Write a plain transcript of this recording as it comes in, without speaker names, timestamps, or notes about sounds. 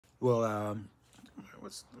Well,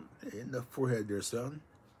 what's in the forehead there, son?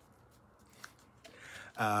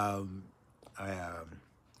 I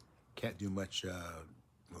can't do much,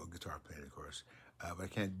 well, guitar playing, of course, but I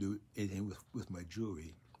can't do anything with my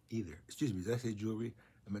jewelry either. Excuse me, did I say jewelry?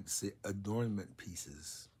 I meant to say adornment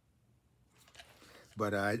pieces.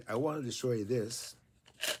 But I wanted to show you this.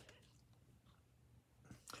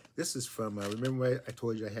 This is from, remember I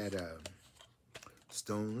told you I had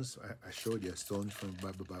stones? I showed you stones from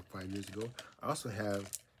about 5 years ago. I also have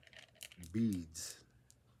beads.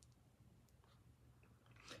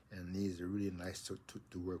 And these are really nice to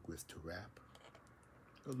work with, to wrap.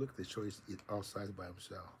 Oh, look, they show you it all sides by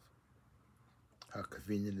himself. How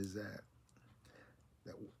convenient is that?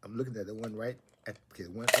 I'm looking at the one right at, okay,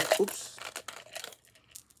 one, oh, oops.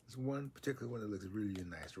 There's one particular one that looks really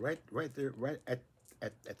nice. Right there, right at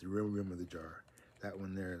the rim of the jar. That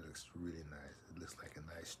one there looks really nice. It looks like a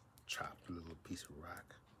nice chopped little piece of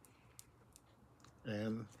rock.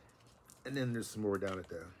 And then there's some more down at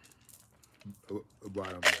the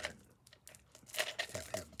bottom that I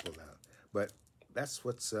haven't pulled out. But that's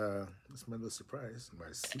that's my little surprise,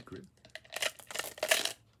 my secret.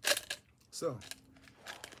 So,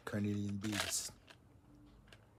 Carnelian beads.